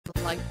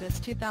like this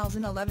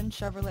 2011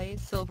 Chevrolet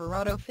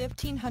Silverado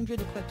 1500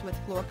 equipped with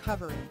floor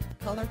covering,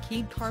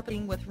 color-keyed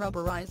carpeting with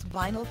rubberized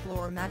vinyl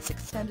floor mats.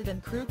 Extended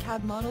and crew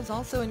cab models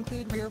also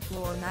include rear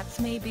floor mats,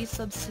 may be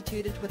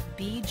substituted with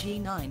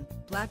BG9,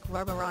 black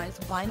rubberized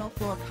vinyl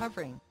floor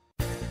covering.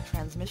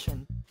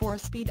 Transmission,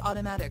 4-speed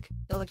automatic,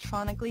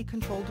 electronically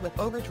controlled with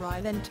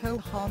overdrive and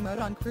tow-haul mode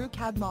on crew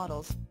cab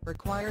models,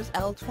 requires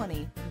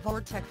L20,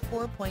 Vortec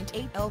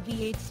 4.8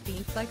 LV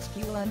 8-speed flex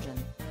fuel engine.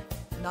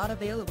 Not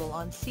available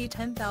on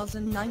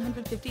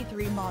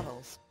C10953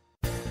 models.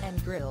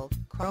 And grille,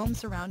 chrome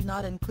surround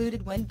not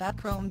included when that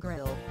chrome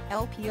grille,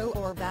 LPO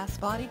or Bass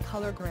body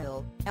color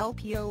grille,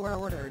 LPO are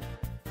ordered.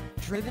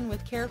 Driven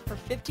with care for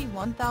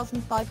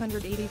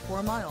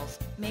 51,584 miles,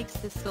 makes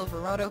this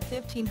Silverado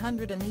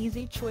 1500 an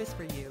easy choice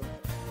for you.